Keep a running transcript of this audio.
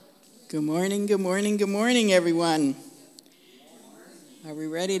Good morning, good morning, good morning, everyone. Are we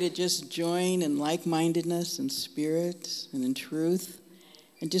ready to just join in like-mindedness and spirit and in truth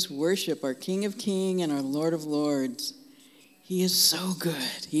and just worship our King of Kings and our Lord of Lords? He is so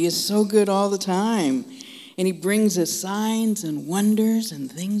good. He is so good all the time. And he brings us signs and wonders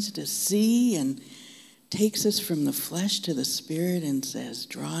and things to see and takes us from the flesh to the spirit and says,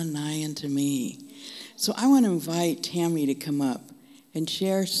 draw nigh unto me. So I want to invite Tammy to come up and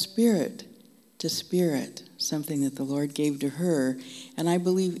share spirit to spirit, something that the Lord gave to her. And I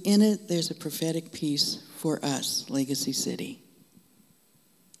believe in it there's a prophetic piece for us, Legacy City.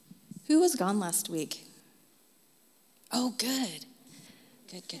 Who was gone last week? Oh, good.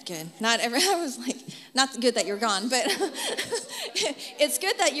 Good. Not everyone. I was like, not good that you're gone, but it's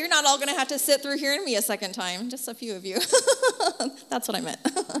good that you're not all going to have to sit through hearing me a second time. Just a few of you. That's what I meant.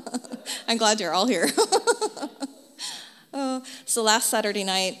 I'm glad you're all here. So last Saturday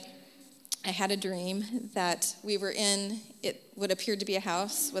night, I had a dream that we were in, it would appear to be a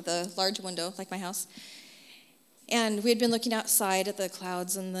house with a large window, like my house. And we had been looking outside at the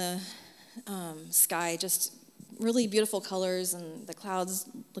clouds and the sky, just really beautiful colors, and the clouds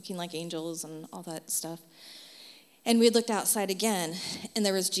looking like angels and all that stuff. And we had looked outside again, and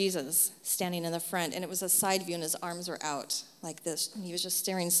there was Jesus standing in the front, and it was a side view, and his arms were out like this, and he was just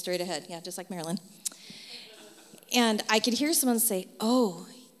staring straight ahead, just like Marilyn. And I could hear someone say, oh,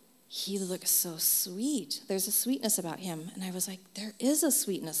 he looks so sweet. There's a sweetness about him. And I was like, there is a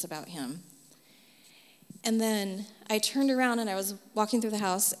sweetness about him. And then I turned around and I was walking through the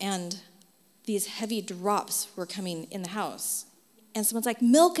house, and these heavy drops were coming in the house. And someone's like,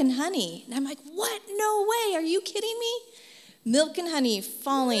 milk and honey. And I'm like, what? No way. Are you kidding me? Milk and honey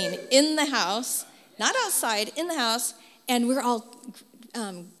falling in the house, not outside, in the house. And we're all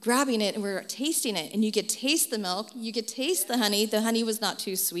grabbing it, and we're tasting it. And you could taste the milk. You could taste the honey. The honey was not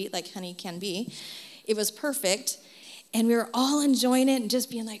too sweet like honey can be. It was perfect. And we were all enjoying it and just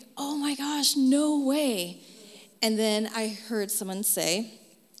being like, oh my gosh, no way. And then I heard someone say,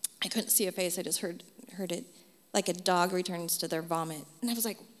 I couldn't see a face, I just heard it, like a dog returns to their vomit. And I was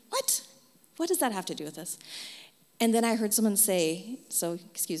like, what? What does that have to do with this? And then I heard someone say,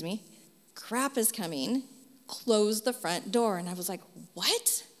 excuse me, crap is coming, close the front door. And I was like,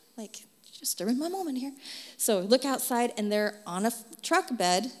 what? Like, just during my moment here. So look outside, and there on a truck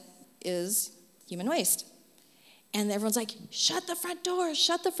bed is human waste. And everyone's like, shut the front door,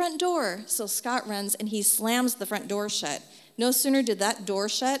 shut the front door. So Scott runs, and he slams the front door shut. No sooner did that door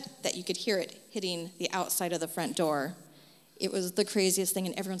shut that you could hear it hitting the outside of the front door. It was the craziest thing,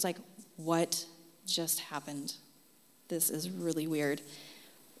 and everyone's like, what just happened? This is really weird.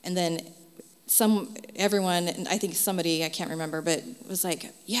 And then everyone, and I think somebody, I can't remember, but was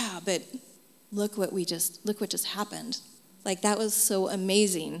like, yeah, but look what just happened. Like, that was so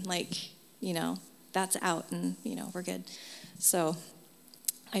amazing. Like, that's out, and, we're good. So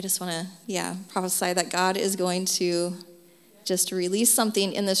I just want to, prophesy that God is going to just release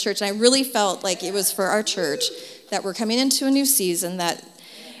something in this church. And I really felt like it was for our church, that we're coming into a new season, that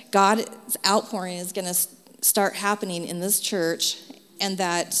God's outpouring is going to start happening in this church, and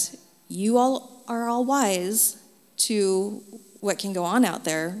that you all are all wise to what can go on out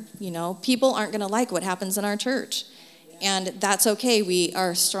there. People aren't going to like what happens in our church. And that's okay. We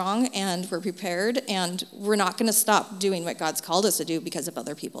are strong, and we're prepared, and we're not going to stop doing what God's called us to do because of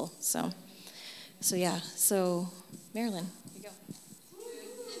other people. So Marilyn, here you go.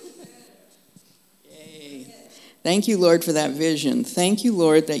 Yay. Thank you, Lord, for that vision. Thank you,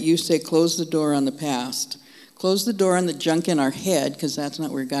 Lord, that you say close the door on the past. Close the door on the junk in our head, because that's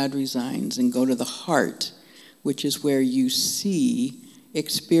not where God resides, and go to the heart, which is where you see,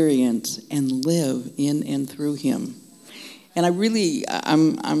 experience, and live in and through him. And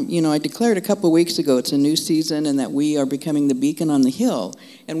I declared a couple of weeks ago it's a new season, and that we are becoming the beacon on the hill,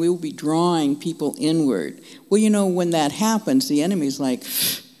 and we will be drawing people inward. Well, when that happens, the enemy's like,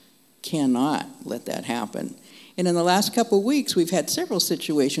 cannot let that happen. And in the last couple of weeks, we've had several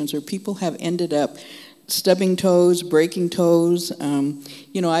situations where people have ended up stubbing toes, breaking toes.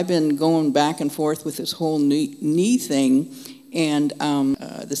 I've been going back and forth with this whole knee thing. And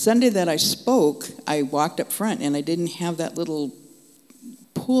the Sunday that I spoke, I walked up front, and I didn't have that little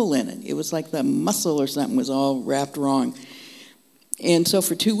pull in it. It was like the muscle or something was all wrapped wrong. And so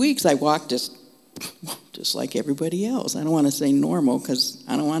for 2 weeks, I walked just like everybody else. I don't want to say normal, because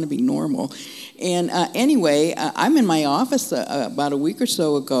I don't want to be normal. And anyway, I'm in my office about a week or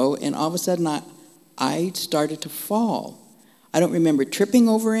so ago, and all of a sudden I started to fall. I don't remember tripping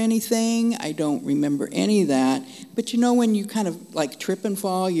over anything. I don't remember any of that. But when you kind of like trip and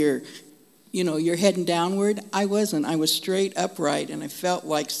fall, your you're heading downward. I wasn't. I was straight upright, and I felt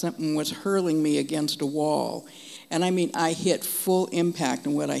like something was hurling me against a wall. And I hit full impact,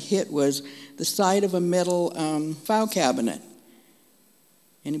 and what I hit was the side of a metal file cabinet.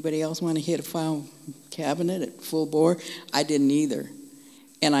 Anybody else want to hit a file cabinet at full bore? I didn't either.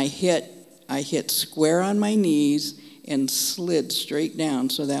 And I hit square on my knees and slid straight down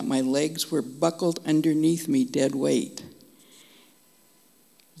so that my legs were buckled underneath me, dead weight.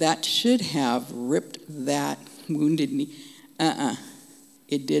 That should have ripped that wounded knee.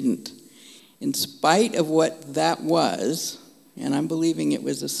 It didn't. In spite of what that was, and I'm believing it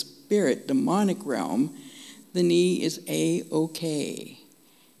was a spirit, demonic realm, the knee is A-okay.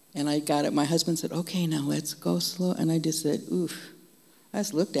 And I got it. My husband said, okay, now let's go slow. And I just said, oof. I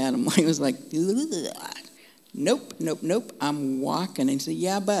just looked at him. I was like, nope, I'm walking. And he said,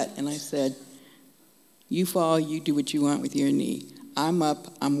 yeah, but. And I said, you fall, you do what you want with your knee. I'm up,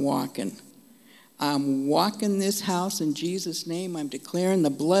 I'm walking. I'm walking this house in Jesus' name. I'm declaring the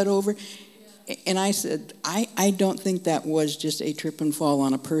blood over. And I said, I don't think that was just a trip and fall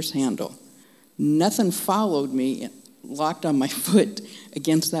on a purse handle. Nothing followed me, locked on my foot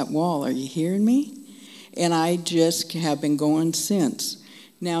against that wall. Are you hearing me? And I just have been going since.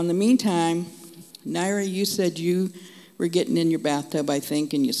 Now, in the meantime, Naira, you said you were getting in your bathtub, I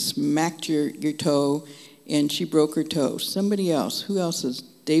think, and you smacked your toe, and she broke her toe. Somebody else. Who else is?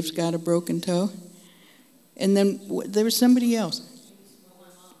 Dave's got a broken toe? And then there was somebody else.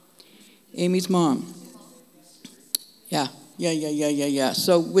 Amy's mom. Yeah.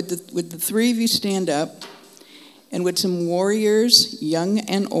 So would the three of you stand up, and would some warriors, young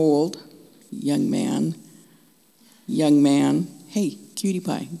and old, young man, hey, cutie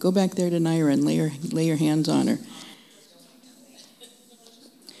pie, go back there to Naira and lay your hands on her.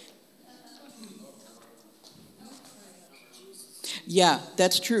 Yeah,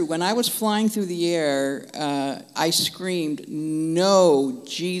 that's true. When I was flying through the air, I screamed, no,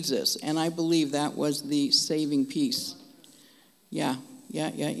 Jesus. And I believe that was the saving piece. Yeah.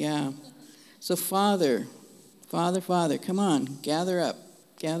 So Father, come on, gather up.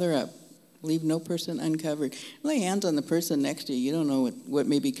 Leave no person uncovered. Lay hands on the person next to you. You don't know what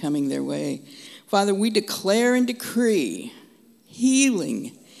may be coming their way. Father, we declare and decree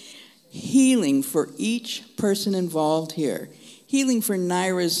healing for each person involved here. Healing for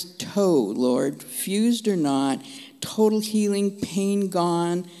Naira's toe, Lord, fused or not, total healing, pain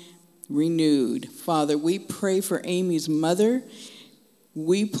gone, renewed. Father, we pray for Amy's mother.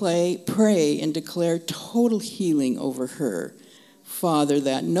 We pray and declare total healing over her. Father,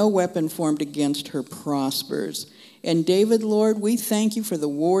 that no weapon formed against her prospers. And David, Lord, we thank you for the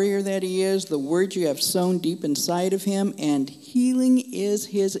warrior that he is, the word you have sown deep inside of him, and healing is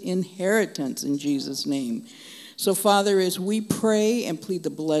his inheritance in Jesus' name. So, Father, as we pray and plead the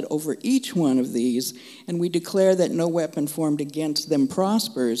blood over each one of these, and we declare that no weapon formed against them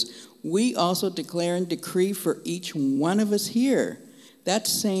prospers, we also declare and decree for each one of us here that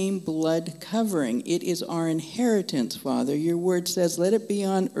same blood covering. It is our inheritance, Father. Your word says, let it be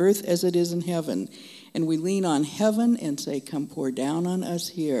on earth as it is in heaven. And we lean on heaven and say, come pour down on us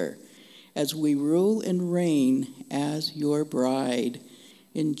here as we rule and reign as your bride.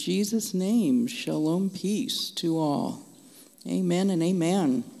 In Jesus' name, shalom, peace to all. Amen and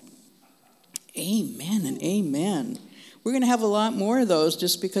amen. Amen and amen. We're going to have a lot more of those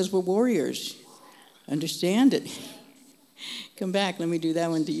just because we're warriors. Understand it? Come back. Let me do that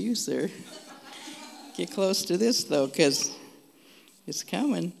one to you, sir. Get close to this, though, because it's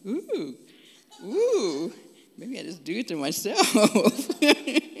coming. Ooh. Maybe I just do it to myself.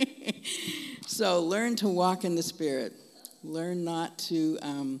 So learn to walk in the Spirit. Learn not to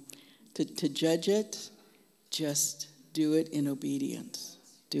judge it. Just do it in obedience.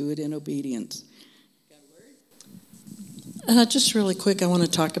 Do it in obedience. Just really quick, I want to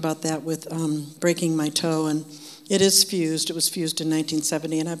talk about that with breaking my toe. And it is fused. It was fused in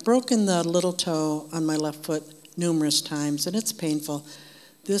 1970. And I've broken the little toe on my left foot numerous times, and it's painful.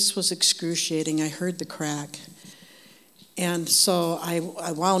 This was excruciating. I heard the crack. And so I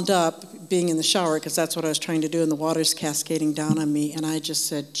wound up being in the shower because that's what I was trying to do, and the water's cascading down on me. And I just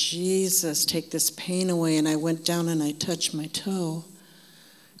said, Jesus, take this pain away. And I went down and I touched my toe,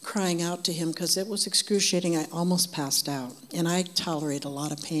 crying out to him because it was excruciating. I almost passed out. And I tolerate a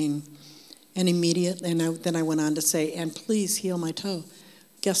lot of pain. And immediately, then I went on to say, and please heal my toe.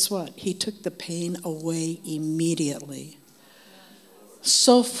 Guess what? He took the pain away immediately.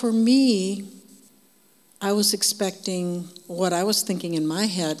 So for me, I was expecting, what I was thinking in my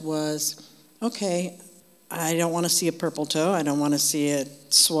head was, okay, I don't want to see a purple toe. I don't want to see it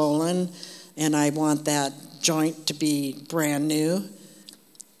swollen. And I want that joint to be brand new.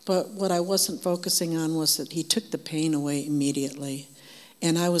 But what I wasn't focusing on was that he took the pain away immediately.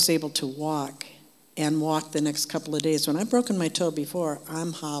 And I was able to walk the next couple of days. When I've broken my toe before,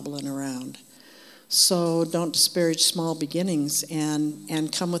 I'm hobbling around. So don't disparage small beginnings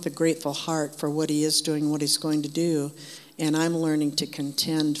and come with a grateful heart for what he is doing, what he's going to do. And I'm learning to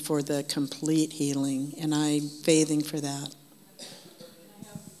contend for the complete healing, and I'm faithing for that.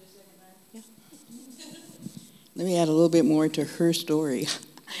 Yeah. Let me add a little bit more to her story.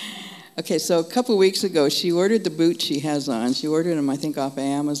 Okay, so a couple weeks ago, she ordered the boots she has on. She ordered them, I think, off of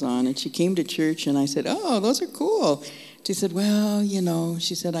Amazon, and she came to church, and I said, "Oh, those are cool." She said, "Well,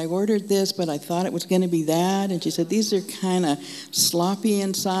 she said, I ordered this, but I thought it was going to be that." And she said, "These are kind of sloppy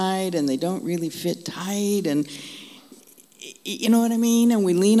inside, and they don't really fit tight, and you know what I mean?" And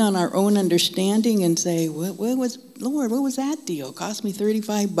we lean on our own understanding and say, Lord, what was that deal? Cost me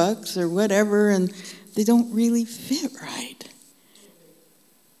 $35 or whatever, and they don't really fit right.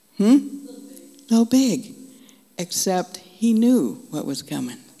 No big. Except he knew what was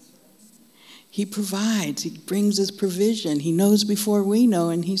coming. He provides. He brings his provision. He knows before we know,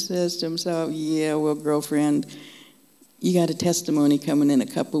 and he says to himself, "Yeah, well, girlfriend, you got a testimony coming in a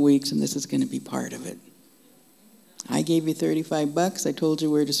couple weeks, and this is going to be part of it. I gave you $35. I told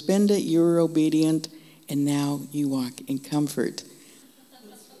you where to spend it. You were obedient, and now you walk in comfort."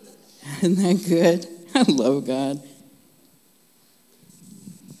 Isn't that good? I love God.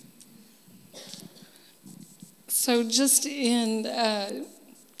 So just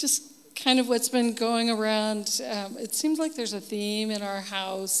kind of what's been going around, it seems like there's a theme in our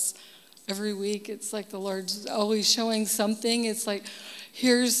house every week. It's like the Lord's always showing something. It's like,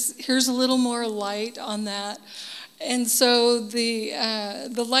 here's a little more light on that. And so the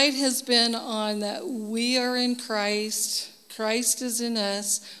light has been on that we are in Christ. Christ is in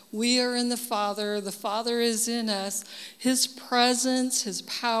us. We are in the Father. The Father is in us. His presence, his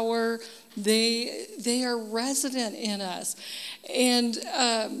power, they are resident in us. And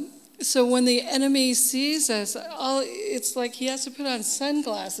so when the enemy sees us, it's like he has to put on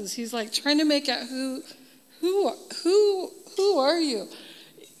sunglasses. He's like trying to make out who are you?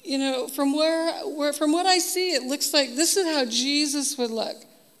 From what I see, it looks like this is how Jesus would look.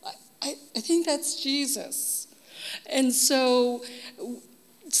 I think that's Jesus. And so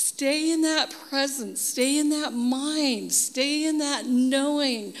stay in that presence, stay in that mind, stay in that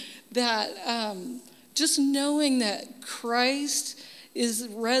knowing that, just knowing that Christ is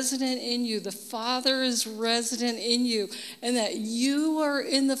resident in you, the Father is resident in you, and that you are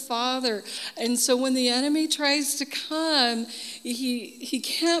in the Father. And so when the enemy tries to come, he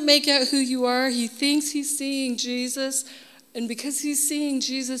can't make out who you are. He thinks he's seeing Jesus, and because he's seeing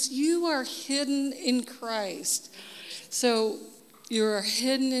Jesus, you are hidden in Christ. So you are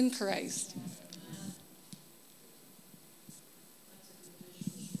hidden in Christ.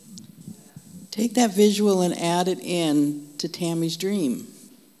 Take that visual and add it in to Tammy's dream.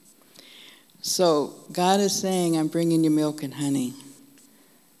 So God is saying, I'm bringing you milk and honey.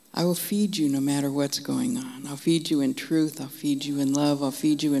 I will feed you no matter what's going on. I'll feed you in truth. I'll feed you in love. I'll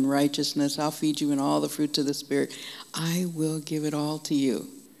feed you in righteousness. I'll feed you in all the fruits of the Spirit. I will give it all to you.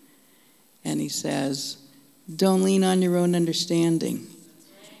 And he says, don't lean on your own understanding.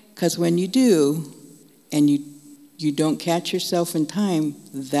 Because when you do, and you don't catch yourself in time,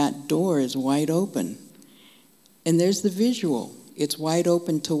 that door is wide open. And there's the visual. It's wide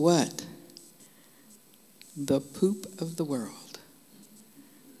open to what? The poop of the world.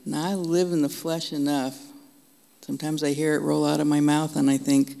 Now, I live in the flesh enough. Sometimes I hear it roll out of my mouth and I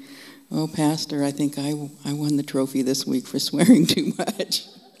think, oh, Pastor, I think I won the trophy this week for swearing too much,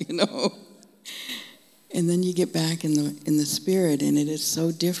 And then you get back in the spirit, and it is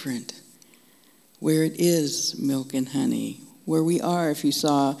so different. Where it is milk and honey, where we are. If you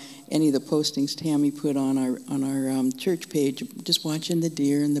saw any of the postings Tammy put on our church page, just watching the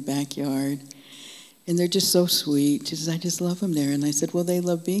deer in the backyard, and they're just so sweet. She says, I just love them there. And I said, well, they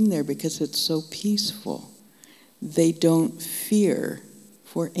love being there because it's so peaceful. They don't fear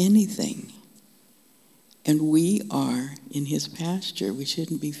for anything. And we are in his pasture. We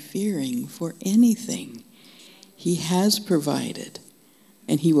shouldn't be fearing for anything. He has provided.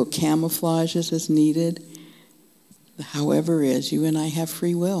 And he will camouflage us as needed. However is, you and I have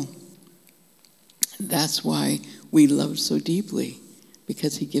free will. That's why we love so deeply,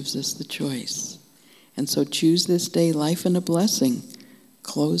 because he gives us the choice. And so choose this day life and a blessing.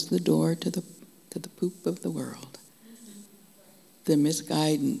 Close the door to the poop of the world. The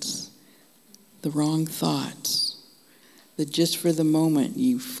misguidance, the wrong thoughts, that just for the moment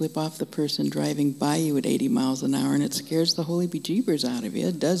you flip off the person driving by you at 80 miles an hour and it scares the holy bejeebers out of you.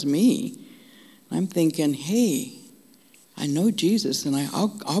 It does me. I'm thinking, hey, I know Jesus, and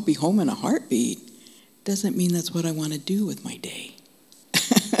I'll be home in a heartbeat. Doesn't mean that's what I want to do with my day.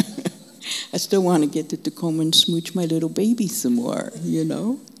 I still want to get to Tacoma and smooch my little baby some more, you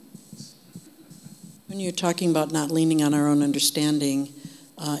know? When you're talking about not leaning on our own understanding,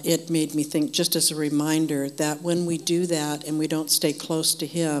 it made me think, just as a reminder, that when we do that and we don't stay close to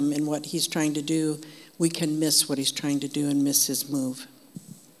him and what he's trying to do, we can miss what he's trying to do and miss his move.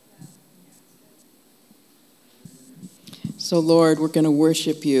 So, Lord, we're going to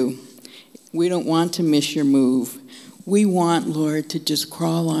worship you. We don't want to miss your move. We want, Lord, to just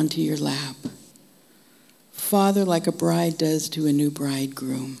crawl onto your lap. Father, like a bride does to a new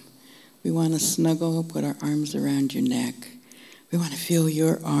bridegroom. We want to snuggle, put our arms around your neck. We want to feel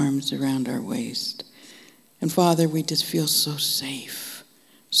your arms around our waist. And Father, we just feel so safe,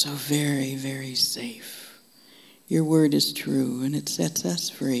 so very, very safe. Your word is true, and it sets us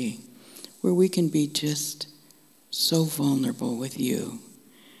free, where we can be just so vulnerable with you.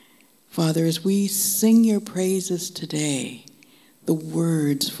 Father, as we sing your praises today, the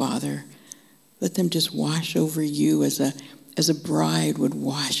words, Father, let them just wash over you as a bride would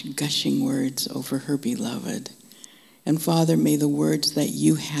wash gushing words over her beloved. And Father, may the words that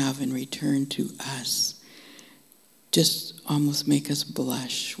you have in return to us just almost make us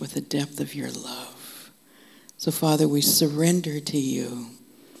blush with the depth of your love. So Father, we surrender to you.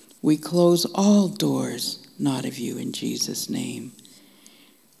 We close all doors not of you in Jesus' name.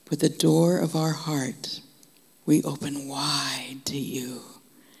 But the door of our heart, we open wide to you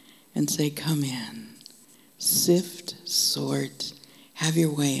and say, come in, sift, sort, have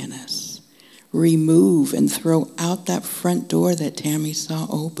your way in us. Remove and throw out that front door that Tammy saw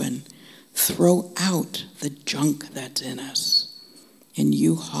open. Throw out the junk that's in us, and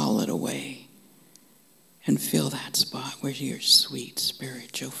you haul it away and fill that spot with your sweet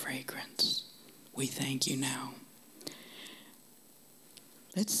spiritual fragrance. We thank you now.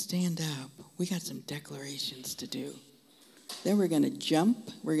 Let's stand up. We got some declarations to do. Then we're going to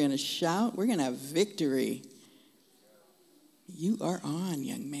jump. We're going to shout. We're going to have victory. You are on,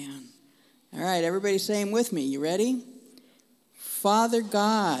 young man. All right, everybody say them with me. You ready? Father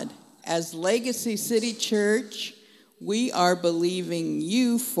God, as Legacy City Church, we are believing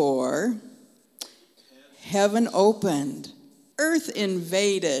you for heaven opened, earth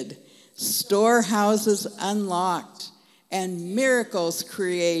invaded, storehouses unlocked, and miracles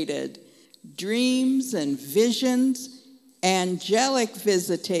created, dreams and visions, angelic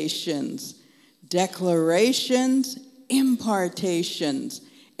visitations, declarations, impartations,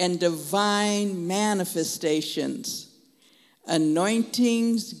 and divine manifestations,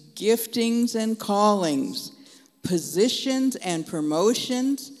 anointings, giftings, and callings, positions and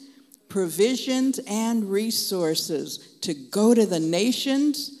promotions, provisions and resources to go to the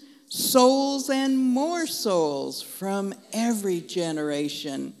nations, souls and more souls from every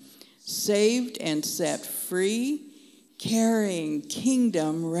generation, saved and set free, carrying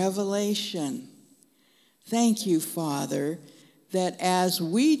kingdom revelation. Thank you, Father, that as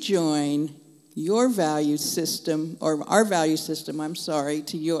we join your value system, or our value system,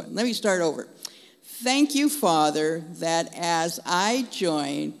 to your, let me start over. Thank you, Father, that as I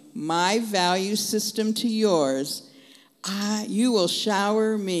join my value system to yours, you will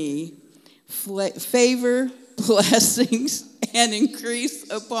shower me favor, blessings, and increase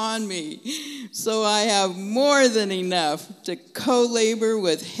upon me. So I have more than enough to co-labor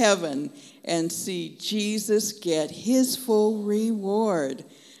with heaven and see Jesus get his full reward.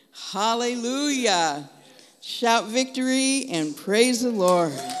 Hallelujah. Shout victory and praise the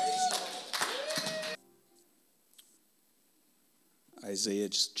Lord. Isaiah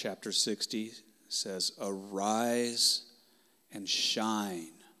chapter 60 says, "Arise and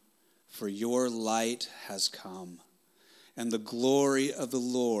shine, for your light has come, and the glory of the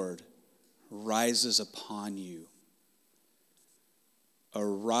Lord rises upon you.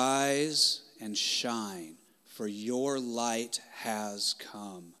 Arise and shine, for your light has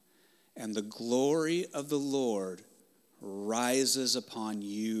come, and the glory of the Lord rises upon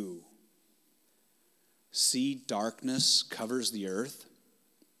you. See, darkness covers the earth.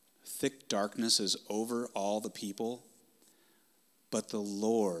 Thick darkness is over all the people. But the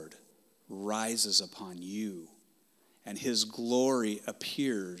Lord rises upon you, and his glory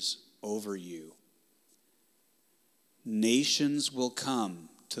appears over you. Nations will come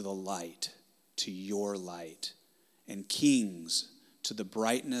to the light, to your light, and kings to the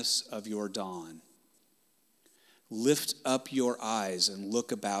brightness of your dawn. Lift up your eyes and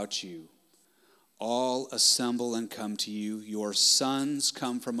look about you. All assemble and come to you. Your sons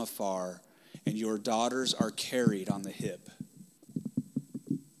come from afar, and your daughters are carried on the hip.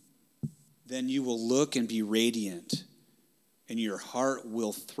 Then you will look and be radiant, and your heart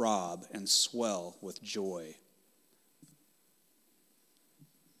will throb and swell with joy.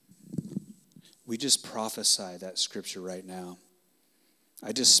 We just prophesy that scripture right now.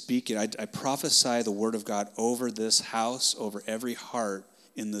 I just speak it. I prophesy the word of God over this house, over every heart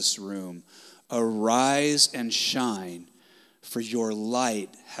in this room. Arise and shine, for your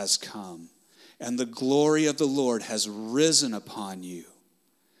light has come, and the glory of the Lord has risen upon you.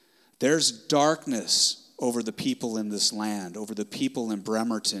 There's darkness over the people in this land, over the people in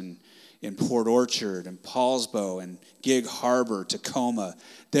Bremerton, in Port Orchard, and Paulsbo, and Gig Harbor, Tacoma.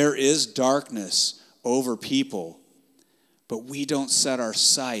 There is darkness over people, but we don't set our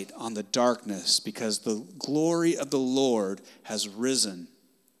sight on the darkness because the glory of the Lord has risen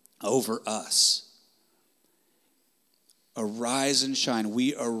over us. Arise and shine.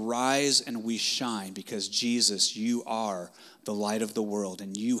 We arise and we shine because Jesus, you are the light of the world,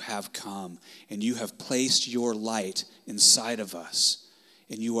 and you have come, and you have placed your light inside of us,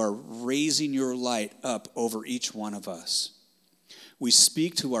 and you are raising your light up over each one of us. We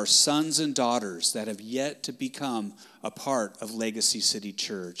speak to our sons and daughters that have yet to become a part of Legacy City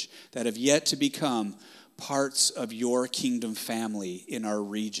Church, that have yet to become parts of your kingdom family in our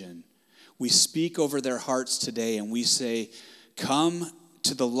region. We speak over their hearts today and we say, come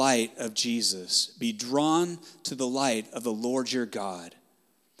to the light of Jesus. Be drawn to the light of the Lord your God.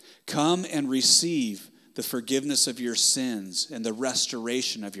 Come and receive the forgiveness of your sins and the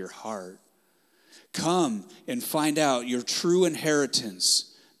restoration of your heart. Come and find out your true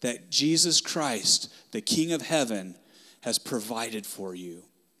inheritance that Jesus Christ, the King of heaven, has provided for you.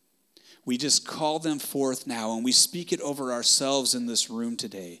 We just call them forth now, and we speak it over ourselves in this room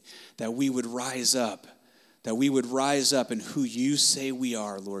today, that we would rise up in who you say we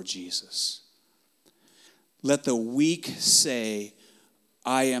are, Lord Jesus. Let the weak say,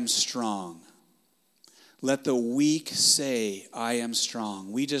 I am strong. Let the weak say, I am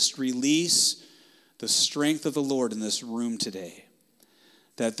strong. We just release the strength of the Lord in this room today,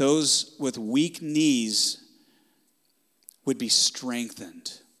 that those with weak knees would be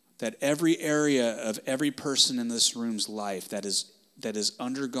strengthened, that every area of every person in this room's life that is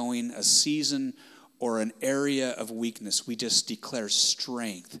undergoing a season or an area of weakness, we just declare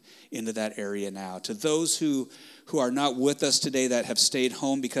strength into that area now. To those who are not with us today, that have stayed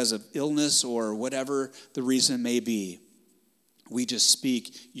home because of illness or whatever the reason may be, we just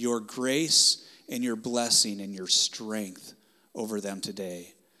speak your grace and your blessing and your strength over them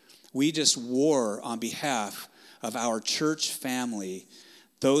today. We just war on behalf of our church family,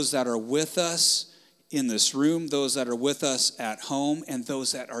 those that are with us in this room, those that are with us at home, and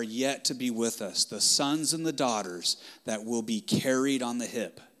those that are yet to be with us, the sons and the daughters that will be carried on the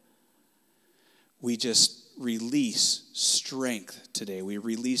hip. We just release strength today. We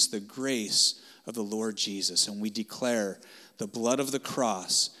release the grace of the Lord Jesus, and we declare the blood of the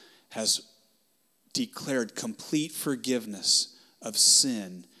cross has declared complete forgiveness of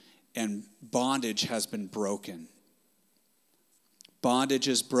sin, and bondage has been broken. Bondage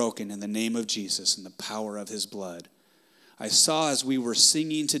is broken in the name of Jesus and the power of his blood. I saw as we were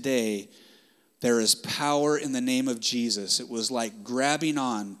singing today, there is power in the name of Jesus. It was like grabbing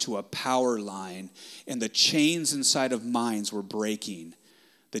on to a power line, and the chains inside of minds were breaking.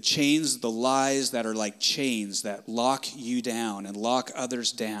 The chains, the lies that are like chains that lock you down and lock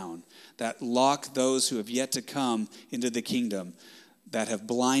others down, that lock those who have yet to come into the kingdom, that have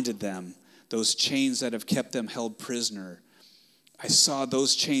blinded them, those chains that have kept them held prisoner. I saw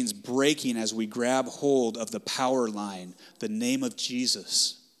those chains breaking as we grab hold of the power line, the name of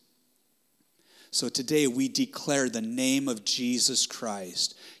Jesus. So today we declare the name of Jesus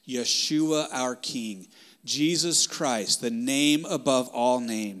Christ, Yeshua our King, Jesus Christ, the name above all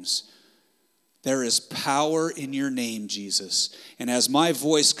names. There is power in your name, Jesus. And as my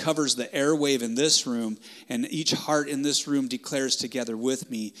voice covers the airwave in this room, and each heart in this room declares together with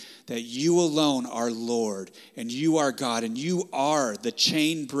me that you alone are Lord, and you are God, and you are the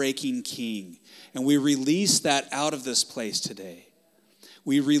chain-breaking King. And we release that out of this place today.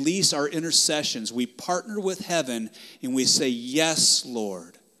 We release our intercessions. We partner with heaven, and we say, yes,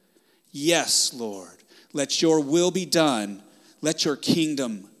 Lord. Yes, Lord. Let your will be done. Let your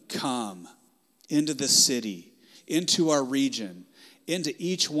kingdom come into the city, into our region, into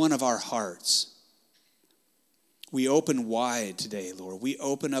each one of our hearts. We open wide today, Lord. We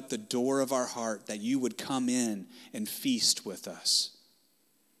open up the door of our heart that you would come in and feast with us.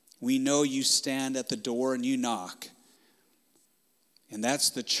 We know you stand at the door and you knock. And that's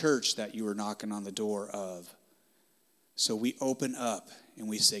the church that you are knocking on the door of. So we open up and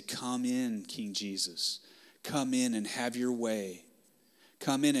we say, come in, King Jesus. Come in and have your way.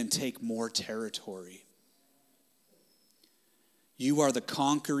 Come in and take more territory. You are the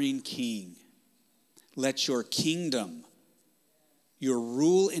conquering king. Let your kingdom, your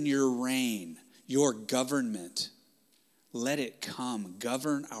rule and your reign, your government, let it come.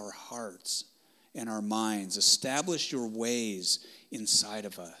 Govern our hearts and our minds. Establish your ways inside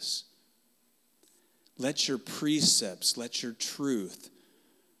of us. Let your precepts, let your truth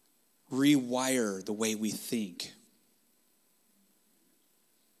rewire the way we think.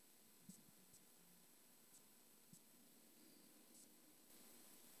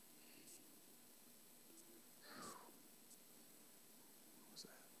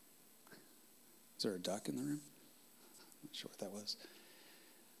 Is there a duck in the room? I'm not sure what that was.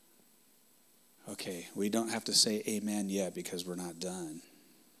 Okay, we don't have to say amen yet because we're not done.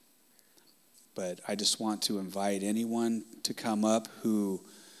 But I just want to invite anyone to come up who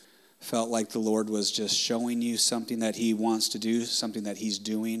felt like the Lord was just showing you something that he wants to do, something that he's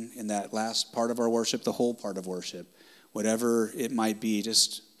doing in that last part of our worship, the whole part of worship. Whatever it might be,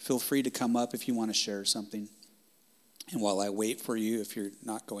 just feel free to come up if you want to share something. And while I wait for you, if you're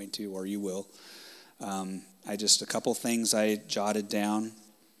not going to, or you will, a couple things I jotted down.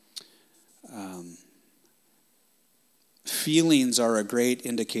 Feelings are a great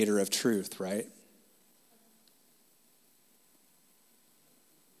indicator of truth, right?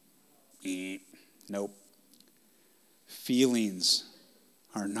 Nope. Feelings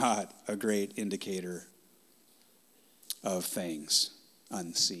are not a great indicator of things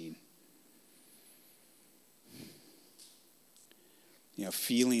unseen.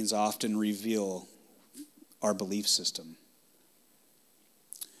 Feelings often reveal our belief system.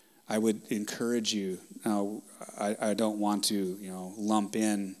 I would encourage you, now I don't want to, lump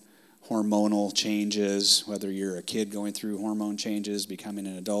in hormonal changes, whether you're a kid going through hormone changes, becoming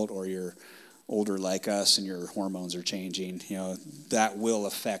an adult, or you're older like us and your hormones are changing. That will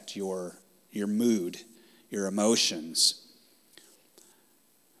affect your mood, your emotions.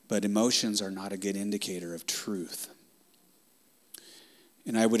 But emotions are not a good indicator of truth.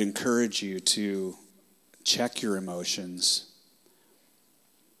 And I would encourage you to check your emotions.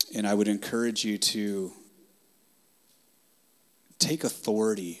 And I would encourage you to take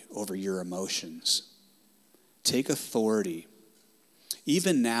authority over your emotions. Take authority.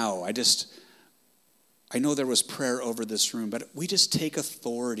 Even now, I know there was prayer over this room, but we just take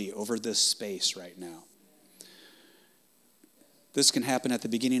authority over this space right now. This can happen at the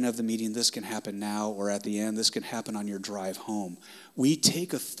beginning of the meeting. This can happen now or at the end. This can happen on your drive home. We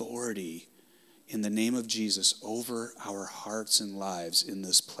take authority in the name of Jesus over our hearts and lives in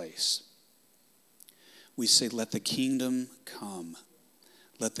this place. We say, let the kingdom come.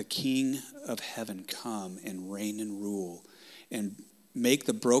 Let the King of heaven come and reign and rule and make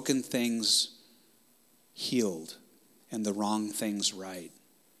the broken things healed and the wrong things right.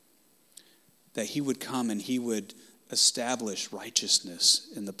 That he would come and he would establish righteousness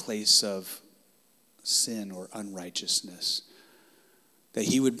in the place of sin or unrighteousness. That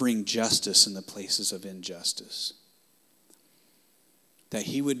he would bring justice in the places of injustice. That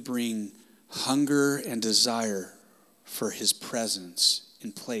he would bring hunger and desire for his presence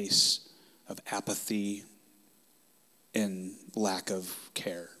in place of apathy and lack of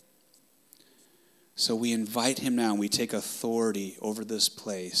care. So we invite him now, and we take authority over this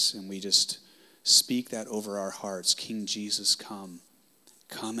place, and we just speak that over our hearts. King Jesus, come.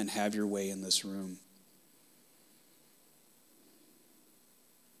 Come and have your way in this room.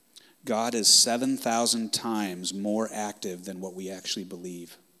 God is 7,000 times more active than what we actually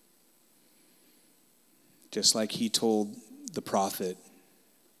believe. Just like he told the prophet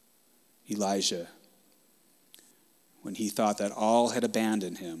Elijah, when he thought that all had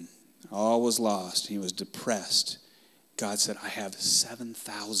abandoned him, all was lost, he was depressed, God said, I have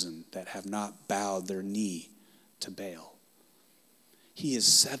 7,000 that have not bowed their knee to Baal. He is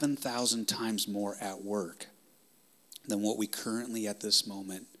 7,000 times more at work than what we currently at this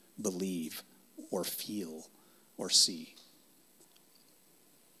moment believe or feel or see.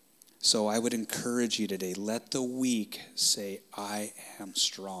 So I would encourage you today, let the weak say, I am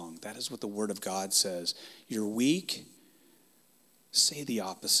strong. That is what the Word of God says. You're weak, say the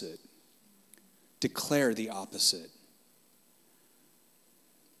opposite. Declare the opposite.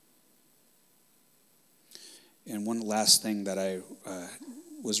 And one last thing that I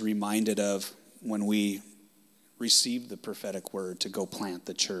was reminded of when we received the prophetic word to go plant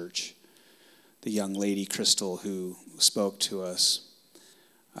the church, the young lady, Crystal, who spoke to us,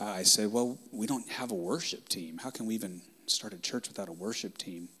 I said, well, we don't have a worship team. How can we even start a church without a worship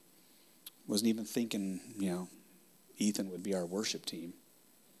team? Wasn't even thinking, Ethan would be our worship team.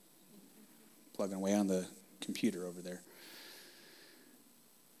 Plugging away on the computer over there.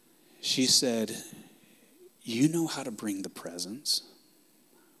 She said, You know how to bring the presence.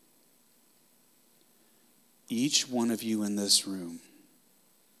 Each one of you in this room.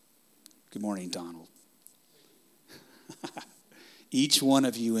 Good morning, Donald. Each one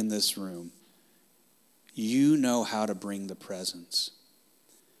of you in this room, you know how to bring the presence.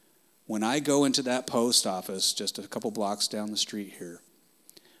 When I go into that post office just a couple blocks down the street here,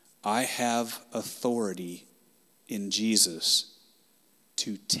 I have authority in Jesus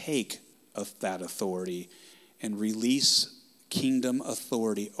to take that authority and release kingdom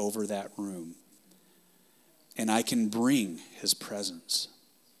authority over that room. And I can bring his presence.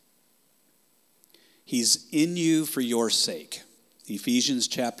 He's in you for your sake. Ephesians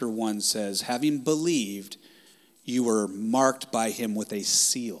chapter 1 says, having believed, you were marked by him with a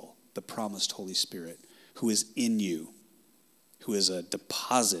seal, the promised Holy Spirit, who is in you, who is a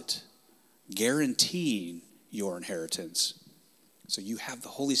deposit guaranteeing your inheritance. So you have the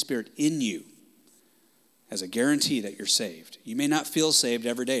Holy Spirit in you as a guarantee that you're saved. You may not feel saved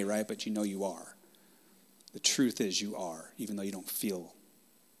every day, right? But you know you are. The truth is you are, even though you don't feel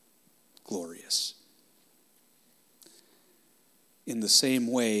glorious. In the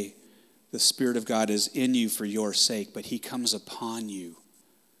same way, the Spirit of God is in you for your sake, but he comes upon you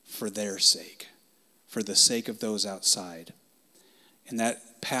for their sake, for the sake of those outside. And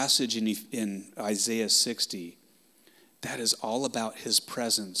that passage in Isaiah 60, that is all about his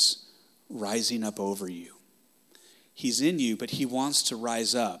presence rising up over you. He's in you, but he wants to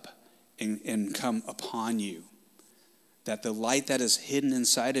rise up and come upon you. That the light that is hidden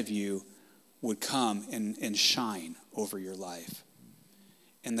inside of you would come and shine over your life.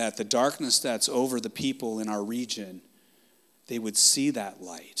 And that the darkness that's over the people in our region, they would see that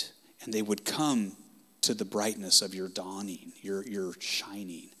light and they would come to the brightness of your dawning, your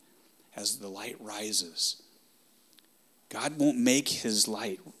shining as the light rises. God won't make his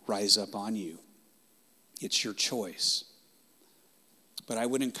light rise up on you. It's your choice. But I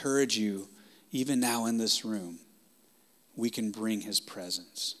would encourage you, even now in this room, we can bring his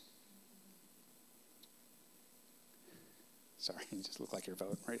presence. Sorry, you just look like you're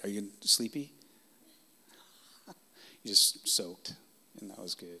about, right? Are you sleepy? You just soaked, and that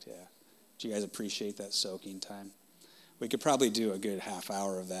was good, yeah. Do you guys appreciate that soaking time? We could probably do a good half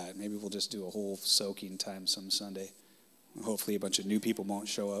hour of that. Maybe we'll just do a whole soaking time some Sunday. Hopefully a bunch of new people won't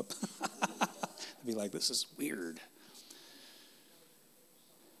show up. They'll be like, this is weird.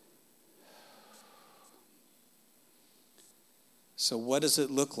 So what does it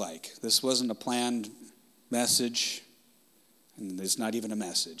look like? This wasn't a planned message. And it's not even a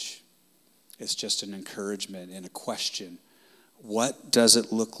message. It's just an encouragement and a question. What does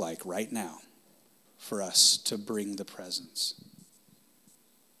it look like right now for us to bring the presence?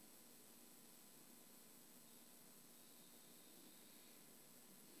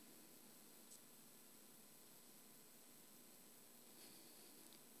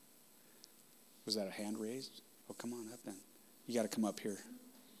 Was that a hand raised? Oh, come on up then. You got to come up here.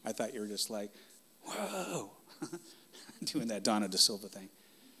 I thought you were just like, whoa. Doing that Donna Da Silva thing.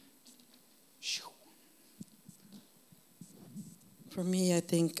 For me, I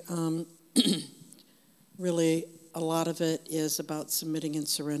think really a lot of it is about submitting and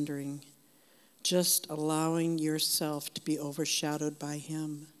surrendering. Just allowing yourself to be overshadowed by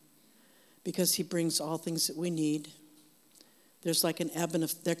him. Because he brings all things that we need. There's like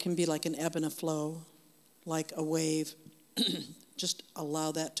there can be like an ebb and a flow, like a wave. Just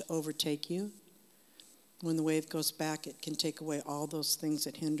allow that to overtake you. When the wave goes back, it can take away all those things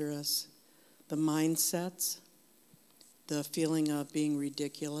that hinder us. The mindsets, the feeling of being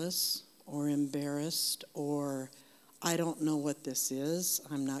ridiculous or embarrassed or I don't know what this is,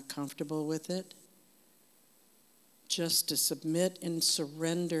 I'm not comfortable with it. Just to submit and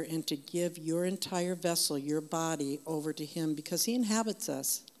surrender and to give your entire vessel, your body, over to him because he inhabits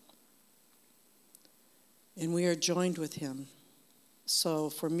us. And we are joined with him. So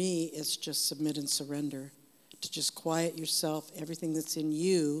for me, it's just submit and surrender. To just quiet yourself, everything that's in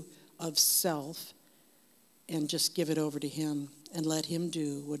you of self, and just give it over to him and let him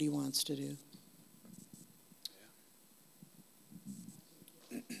do what he wants to do.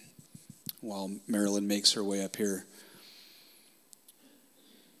 While Marilyn makes her way up here,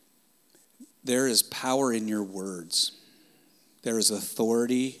 there is power in your words. There is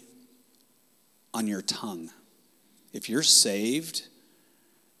authority on your tongue. If you're saved,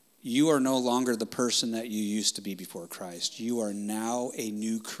 you are no longer the person that you used to be before Christ. You are now a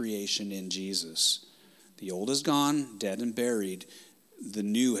new creation in Jesus. The old is gone, dead and buried. The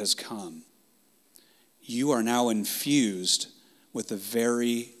new has come. You are now infused with the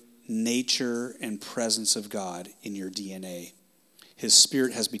very nature and presence of God in your DNA. His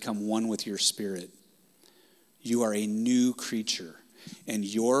spirit has become one with your spirit. You are a new creature, and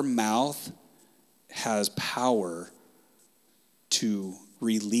your mouth has power to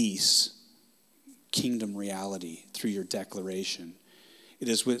release kingdom reality through your declaration. It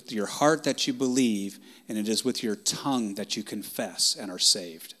is with your heart that you believe, and it is with your tongue that you confess and are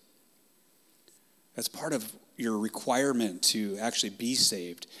saved. That's part of your requirement to actually be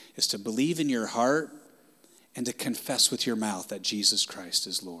saved, is to believe in your heart and to confess with your mouth that Jesus Christ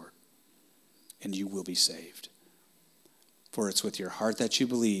is Lord, and you will be saved. For it's with your heart that you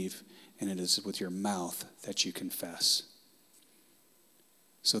believe, and it is with your mouth that you confess.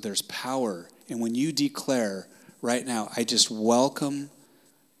 So there's power. And when you declare right now, I just welcome,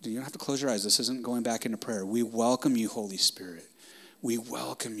 you don't have to close your eyes. This isn't going back into prayer. We welcome you, Holy Spirit. We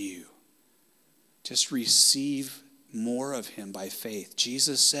welcome you. Just receive more of him by faith.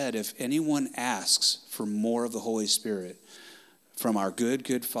 Jesus said, if anyone asks for more of the Holy Spirit from our good,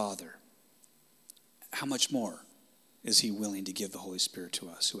 good Father, how much more is he willing to give the Holy Spirit to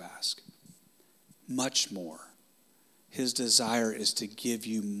us who ask? Much more. His desire is to give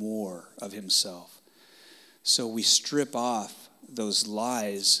you more of himself. So we strip off those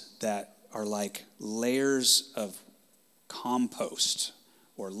lies that are like layers of compost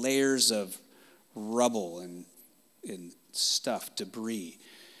or layers of rubble and stuff, debris.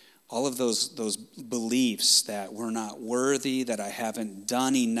 All of those beliefs that we're not worthy, that I haven't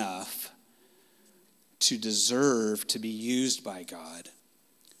done enough to deserve to be used by God.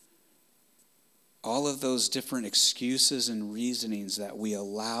 All of those different excuses and reasonings that we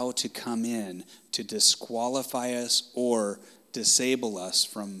allow to come in to disqualify us or disable us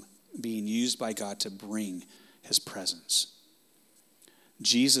from being used by God to bring his presence.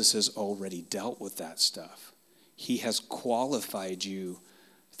 Jesus has already dealt with that stuff. He has qualified you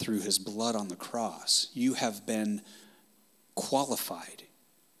through his blood on the cross. You have been qualified.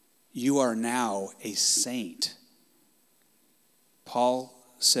 You are now a saint. Paul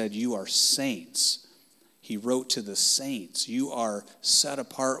said, you are saints. He wrote to the saints, you are set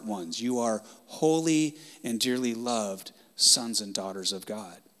apart ones. You are holy and dearly loved sons and daughters of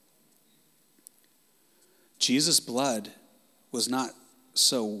God. Jesus' blood was not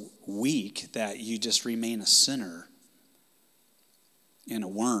so weak that you just remain a sinner and a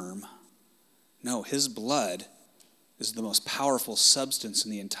worm. No, his blood is the most powerful substance in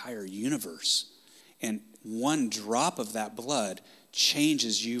the entire universe. And one drop of that blood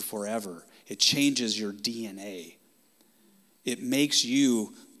changes you forever. It changes your DNA. It makes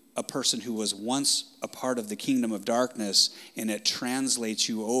you a person who was once a part of the kingdom of darkness, and it translates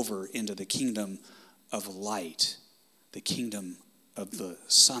you over into the kingdom of light, the kingdom of the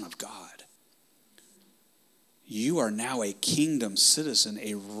Son of God. You are now a kingdom citizen,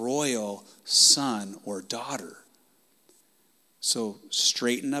 a royal son or daughter. So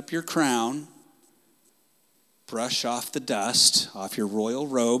straighten up your crown, brush off the dust off your royal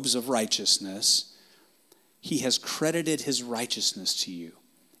robes of righteousness. He has credited his righteousness to you.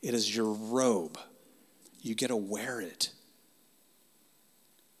 It is your robe. You get to wear it.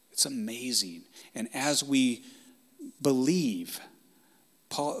 It's amazing. And as we believe,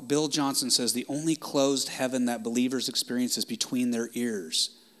 Bill Johnson says the only closed heaven that believers experience is between their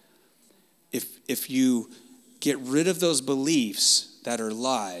ears. If you get rid of those beliefs that are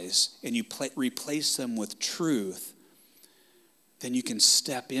lies and you replace them with truth, then you can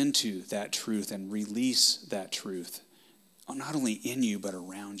step into that truth and release that truth, not only in you but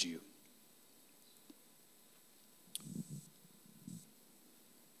around you.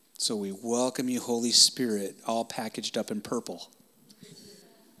 So we welcome you, Holy Spirit, all packaged up in purple.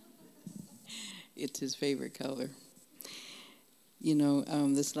 It's his favorite color. You know,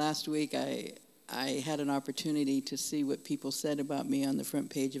 this last week I had an opportunity to see what people said about me on the front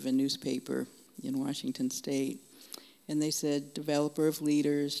page of a newspaper in Washington State. And they said developer of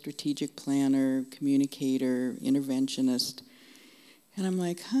leaders, strategic planner, communicator, interventionist. And I'm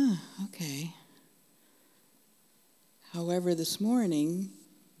like, okay. However, this morning,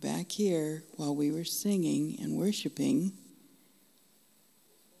 back here, while we were singing and worshiping,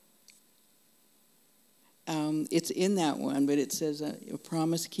 it's in that one, but it says a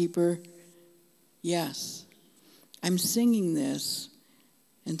promise keeper. Yes. I'm singing this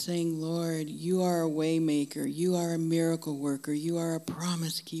and saying, Lord, you are a way maker. You are a miracle worker. You are a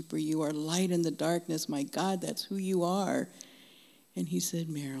promise keeper. You are light in the darkness. My God, that's who you are. And he said,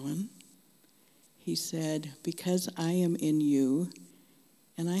 Marilyn, he said, because I am in you,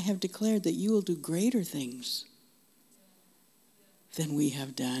 and I have declared that you will do greater things than we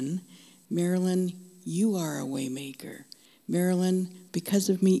have done. Marilyn, you are a way maker. Marilyn, because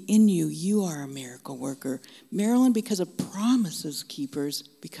of me in you, you are a miracle worker. Marilyn, because of promises keepers,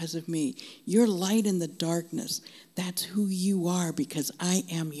 because of me. You're light in the darkness. That's who you are because I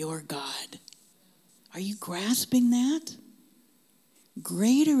am your God. Are you grasping that?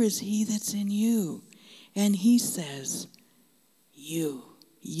 Greater is he that's in you. And he says, you,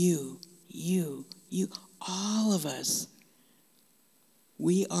 all of us,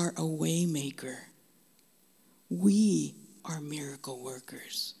 we are a way maker. We are miracle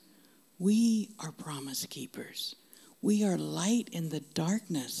workers. We are promise keepers. We are light in the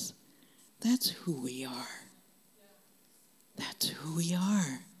darkness. That's who we are. That's who we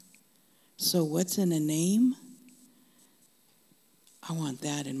are. So what's in a name? I want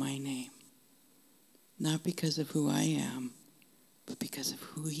that in my name. Not because of who I am, but because of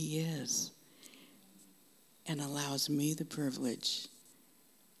who he is. And allows me the privilege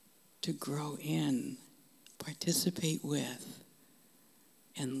to grow in, participate with,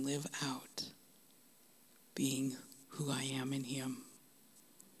 and live out being who I am in him.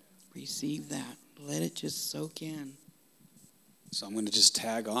 Receive that. Let it just soak in. So I'm going to just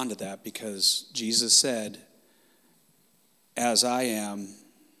tag on to that because Jesus said, as I am,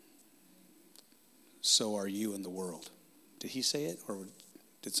 so are you in the world. Did he say it? Or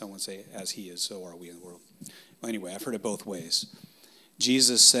did someone say, as he is, so are we in the world? Well, anyway, I've heard it both ways.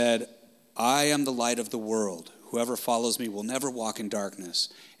 Jesus said, I am the light of the world. Whoever follows me will never walk in darkness.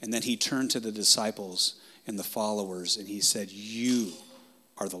 And then he turned to the disciples and the followers, and he said, you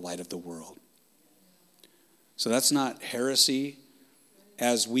are the light of the world. So that's not heresy.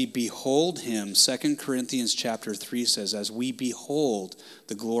 As we behold him, 2 Corinthians chapter 3 says, as we behold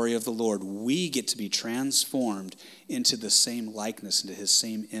the glory of the Lord, we get to be transformed into the same likeness, into his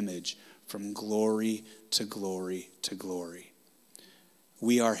same image, from glory to glory to glory.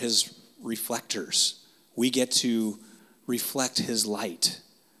 We are his reflectors. We get to reflect his light.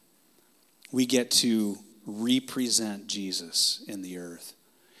 We get to represent Jesus in the earth.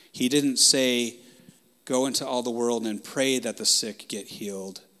 He didn't say, go into all the world and pray that the sick get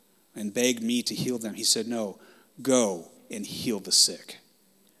healed and beg me to heal them. He said, no, go and heal the sick.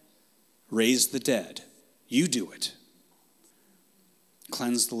 Raise the dead. You do it.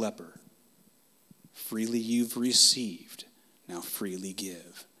 Cleanse the leper. Freely you've received, now freely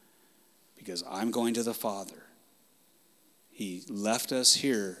give. Because I'm going to the Father. He left us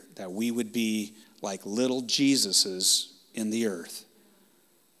here that we would be like little Jesuses in the earth.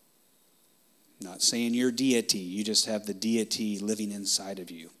 Not saying you're deity, you just have the deity living inside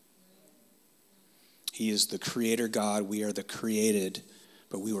of you. He is the creator God, we are the created,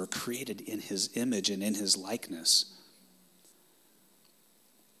 but we were created in his image and in his likeness.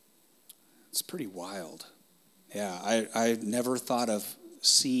 It's pretty wild. Yeah, I never thought of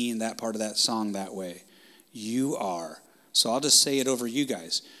seeing that part of that song that way. You are. So I'll just say it over you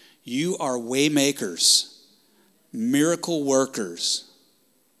guys. You are way makers, miracle workers,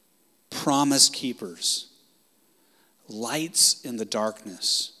 promise keepers, lights in the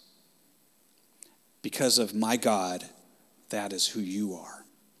darkness. Because of my God, that is who you are.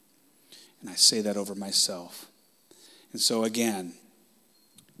 And I say that over myself. And so again,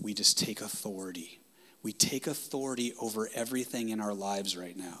 we just take authority. We take authority over everything in our lives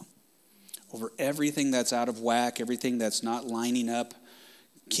right now. Over everything that's out of whack, everything that's not lining up,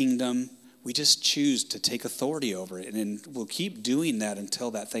 kingdom. We just choose to take authority over it. And we'll keep doing that until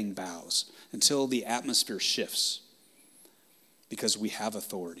that thing bows, until the atmosphere shifts. Because we have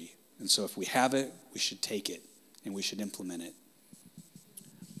authority. And so if we have it, we should take it and we should implement it.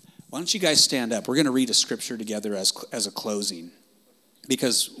 Why don't you guys stand up? We're going to read a scripture together as a closing.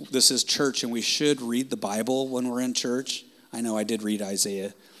 Because this is church and we should read the Bible when we're in church. I know I did read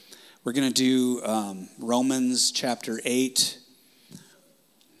Isaiah. We're going to do Romans chapter 8.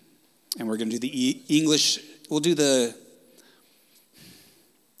 And we're going to do the English. We'll do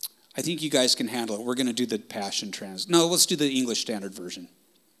I think you guys can handle it. We're going to do the Passion No, let's do the English Standard Version.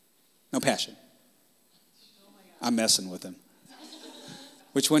 No Passion. I'm messing with them.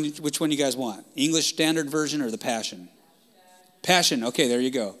 Which one you guys want? English Standard Version or the Passion? Passion. Okay, there you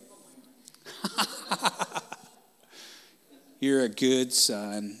go. You're a good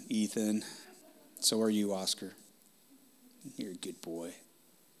son, Ethan. So are you, Oscar. You're a good boy.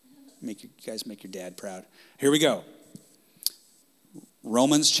 You guys make your dad proud. Here we go.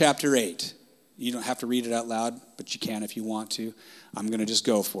 Romans chapter 8. You don't have to read it out loud, but you can if you want to. I'm going to just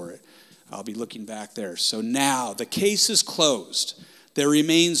go for it. I'll be looking back there. So now the case is closed. There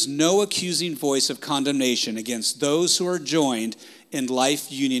remains no accusing voice of condemnation against those who are joined in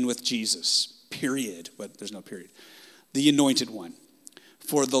life union with Jesus. Period. But there's no period. The anointed one.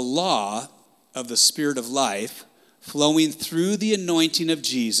 For the law of the Spirit of life flowing through the anointing of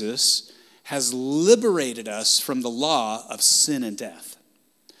Jesus, has liberated us from the law of sin and death.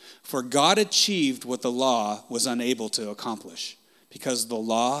 For God achieved what the law was unable to accomplish, because the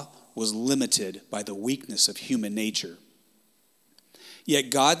law was limited by the weakness of human nature. Yet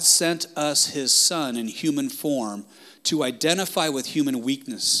God sent us his Son in human form to identify with human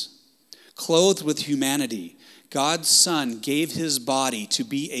weakness. Clothed with humanity, God's Son gave his body to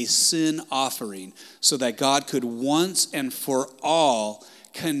be a sin offering so that God could once and for all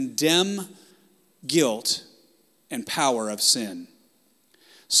condemn guilt and power of sin.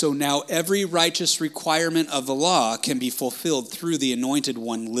 So now every righteous requirement of the law can be fulfilled through the Anointed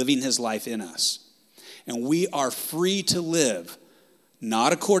One living his life in us. And we are free to live,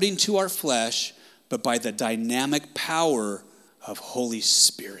 not according to our flesh, but by the dynamic power of Holy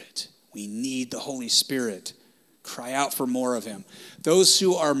Spirit. We need the Holy Spirit. Cry out for more of him. Those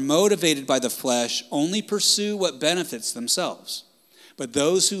who are motivated by the flesh only pursue what benefits themselves. But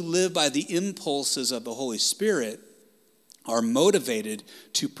those who live by the impulses of the Holy Spirit are motivated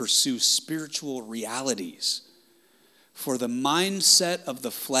to pursue spiritual realities. For the mindset of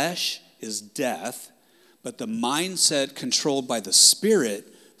the flesh is death, but the mindset controlled by the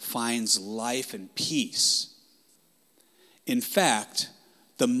Spirit finds life and peace. In fact,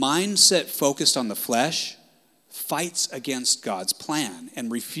 the mindset focused on the flesh fights against God's plan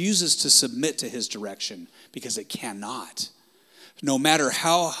and refuses to submit to his direction because it cannot. No matter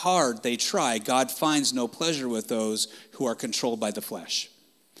how hard they try, God finds no pleasure with those who are controlled by the flesh.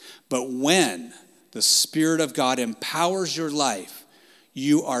 But when the Spirit of God empowers your life,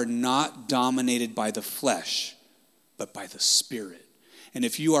 you are not dominated by the flesh, but by the Spirit. And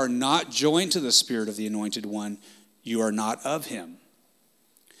if you are not joined to the Spirit of the Anointed One, you are not of him.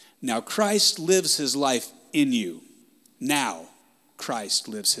 Now Christ lives his life in you. Now Christ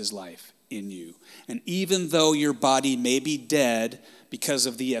lives his life in you. And even though your body may be dead because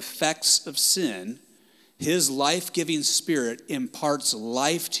of the effects of sin, his life-giving Spirit imparts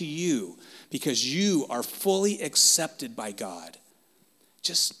life to you because you are fully accepted by God.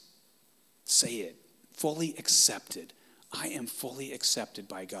 Just say it. Fully accepted. I am fully accepted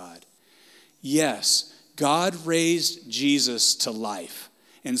by God. Yes, God raised Jesus to life.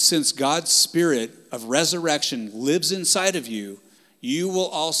 And since God's Spirit of resurrection lives inside of you, he will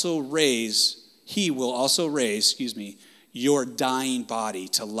also raise, your dying body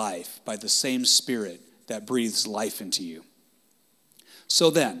to life by the same Spirit that breathes life into you. So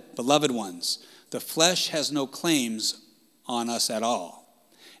then, beloved ones, the flesh has no claims on us at all,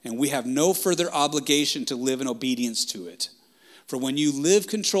 and we have no further obligation to live in obedience to it. For when you live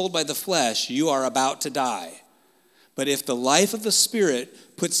controlled by the flesh, you are about to die. But if the life of the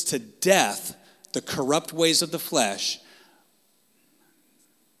Spirit puts to death the corrupt ways of the flesh,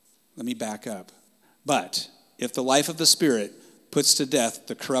 let me back up. But if the life of the Spirit puts to death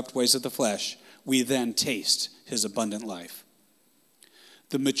the corrupt ways of the flesh, we then taste his abundant life.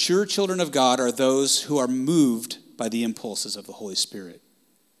 The mature children of God are those who are moved by the impulses of the Holy Spirit.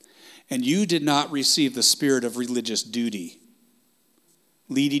 And you did not receive the spirit of religious duty,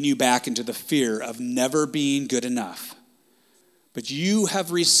 leading you back into the fear of never being good enough. But you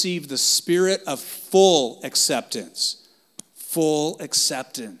have received the spirit of full acceptance. Full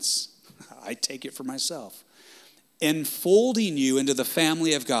acceptance. I take it for myself. Enfolding you into the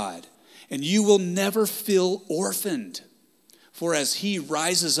family of God. And you will never feel orphaned. For as he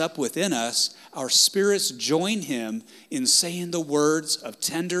rises up within us, our spirits join him in saying the words of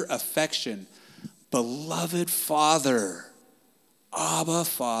tender affection, Beloved Father, Abba,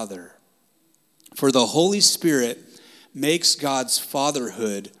 Father. For the Holy Spirit makes God's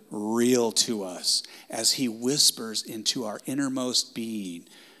fatherhood real to us as he whispers into our innermost being,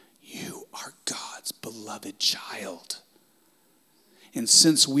 You are God's beloved child. And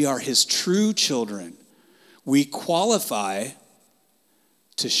since we are his true children, we qualify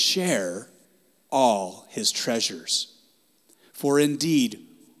to share all his treasures. For indeed,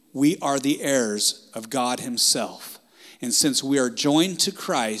 we are the heirs of God himself. And since we are joined to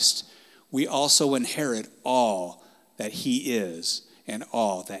Christ, we also inherit all that he is and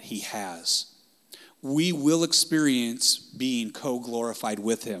all that he has. We will experience being co-glorified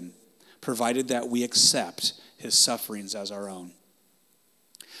with him, provided that we accept his sufferings as our own.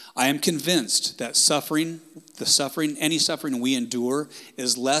 I am convinced that any suffering we endure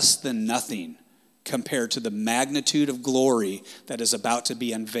is less than nothing compared to the magnitude of glory that is about to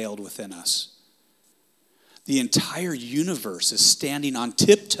be unveiled within us. The entire universe is standing on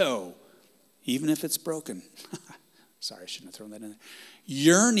tiptoe, even if it's broken. Sorry, I shouldn't have thrown that in there.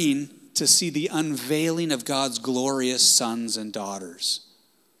 Yearning to see the unveiling of God's glorious sons and daughters.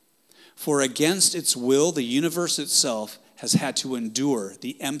 For against its will, the universe itself has had to endure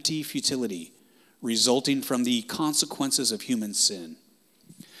the empty futility resulting from the consequences of human sin.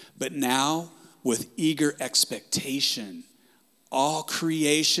 But now, with eager expectation, all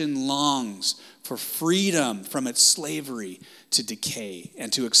creation longs for freedom from its slavery to decay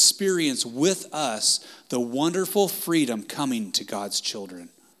and to experience with us the wonderful freedom coming to God's children.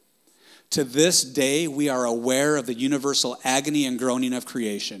 To this day, we are aware of the universal agony and groaning of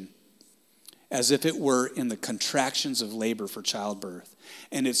creation, as if it were in the contractions of labor for childbirth.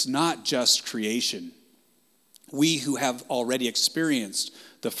 And it's not just creation. We who have already experienced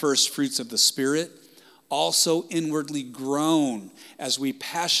the first fruits of the Spirit also inwardly groan as we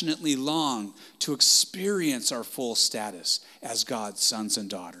passionately long to experience our full status as God's sons and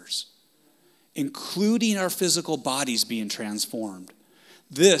daughters, including our physical bodies being transformed.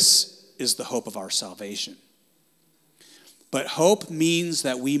 This is the hope of our salvation. But hope means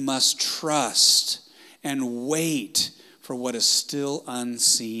that we must trust and wait for what is still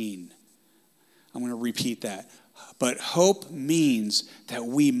unseen. I'm going to repeat that. But hope means that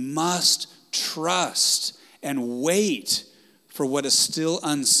we must trust and wait for what is still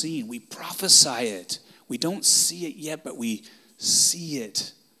unseen. We prophesy it. We don't see it yet, but we see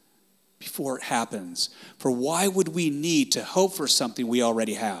it before it happens. For why would we need to hope for something we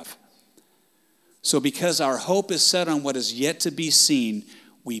already have? So because our hope is set on what is yet to be seen,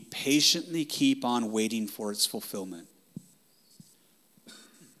 we patiently keep on waiting for its fulfillment.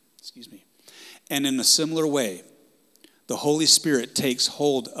 Excuse me. And in a similar way, the Holy Spirit takes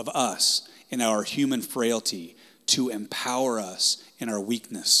hold of us in our human frailty to empower us in our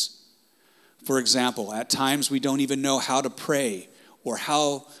weakness. For example, at times we don't even know how to pray or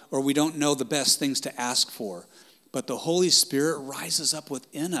we don't know the best things to ask for. But the Holy Spirit rises up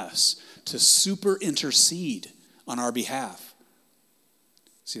within us to super intercede on our behalf.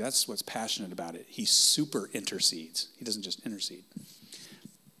 See, that's what's passionate about it. He super intercedes. He doesn't just intercede.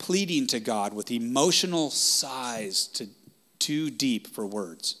 Pleading to God with emotional sighs too deep for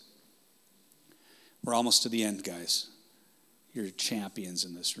words. We're almost to the end, guys. You're champions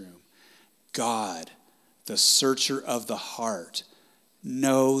in this room. God, the searcher of the heart,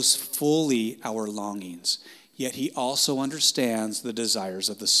 knows fully our longings. Yet he also understands the desires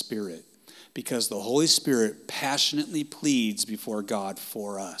of the Spirit, because the Holy Spirit passionately pleads before God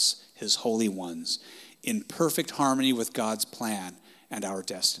for us, his holy ones, in perfect harmony with God's plan and our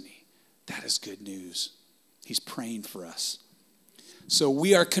destiny. That is good news. He's praying for us. So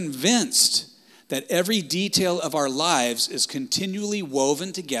we are convinced that every detail of our lives is continually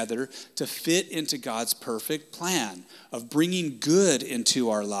woven together to fit into God's perfect plan of bringing good into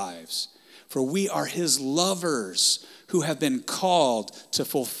our lives. For we are his lovers who have been called to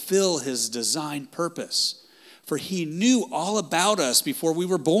fulfill his design purpose. For he knew all about us before we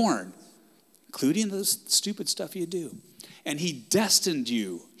were born, including the stupid stuff you do. And he destined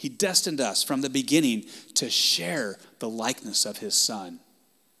us from the beginning to share the likeness of his Son.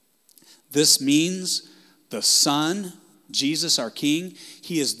 This means the Son, Jesus our King,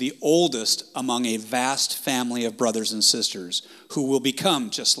 he is the oldest among a vast family of brothers and sisters who will become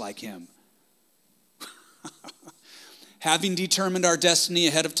just like him. Having determined our destiny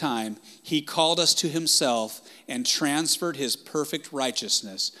ahead of time, he called us to himself and transferred his perfect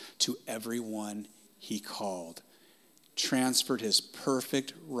righteousness to everyone he called. Transferred his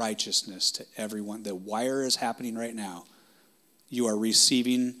perfect righteousness to everyone. The wire is happening right now. You are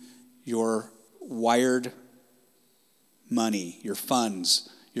receiving your wired money, your funds,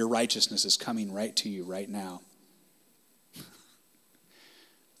 your righteousness is coming right to you right now.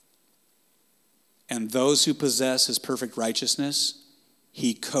 And those who possess his perfect righteousness,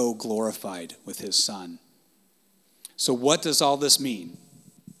 he co-glorified with his Son. So what does all this mean?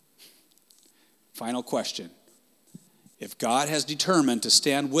 Final question. If God has determined to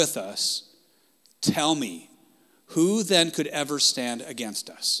stand with us, tell me, who then could ever stand against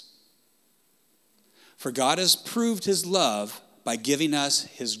us? For God has proved his love by giving us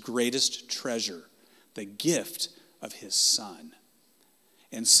his greatest treasure, the gift of his Son.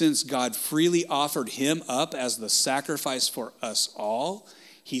 And since God freely offered him up as the sacrifice for us all,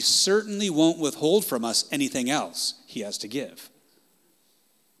 he certainly won't withhold from us anything else he has to give.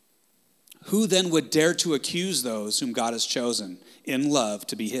 Who then would dare to accuse those whom God has chosen in love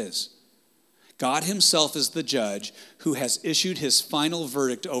to be his? God himself is the judge who has issued his final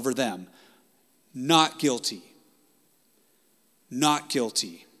verdict over them. Not guilty. Not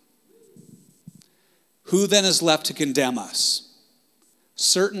guilty. Who then is left to condemn us?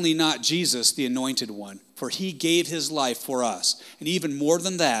 Certainly not Jesus, the anointed one, for he gave his life for us. And even more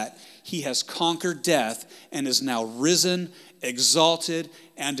than that, he has conquered death and is now risen exalted,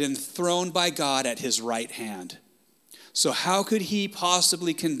 and enthroned by God at his right hand. So how could he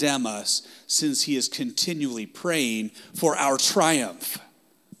possibly condemn us, since he is continually praying for our triumph?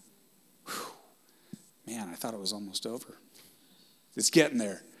 Whew. Man, I thought it was almost over. It's getting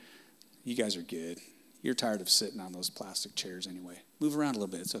there. You guys are good. You're tired of sitting on those plastic chairs anyway. Move around a little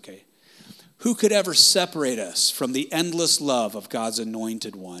bit. It's okay. Who could ever separate us from the endless love of God's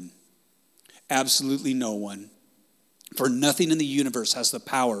anointed one? Absolutely no one. For nothing in the universe has the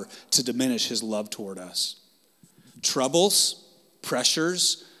power to diminish his love toward us. Troubles,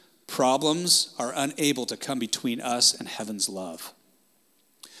 pressures, problems are unable to come between us and heaven's love.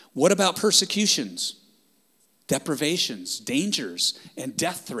 What about persecutions, deprivations, dangers, and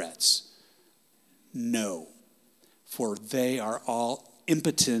death threats? No, for they are all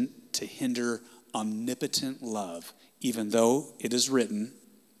impotent to hinder omnipotent love, even though it is written,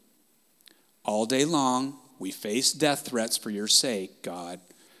 all day long we face death threats for your sake, God.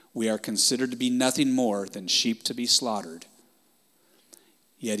 We are considered to be nothing more than sheep to be slaughtered.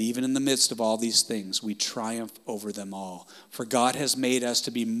 Yet even in the midst of all these things, we triumph over them all. For God has made us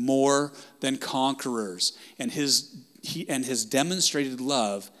to be more than conquerors, and his demonstrated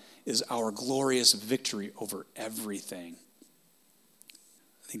love is our glorious victory over everything.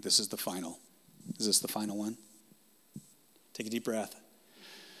 I think this is the final. Is this the final one? Take a deep breath.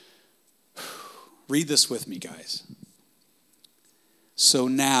 Read this with me, guys. So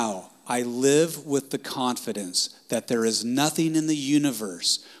now I live with the confidence that there is nothing in the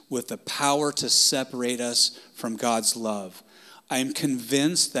universe with the power to separate us from God's love. I am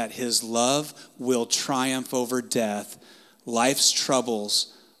convinced that his love will triumph over death, life's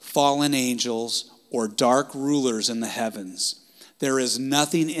troubles, fallen angels, or dark rulers in the heavens. There is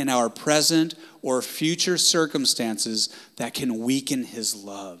nothing in our present or future circumstances that can weaken his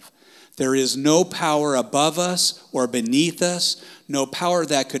love. There is no power above us or beneath us, no power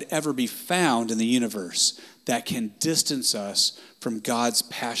that could ever be found in the universe that can distance us from God's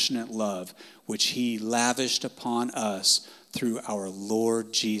passionate love, which he lavished upon us through our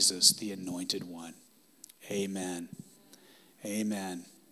Lord Jesus, the Anointed One. Amen. Amen.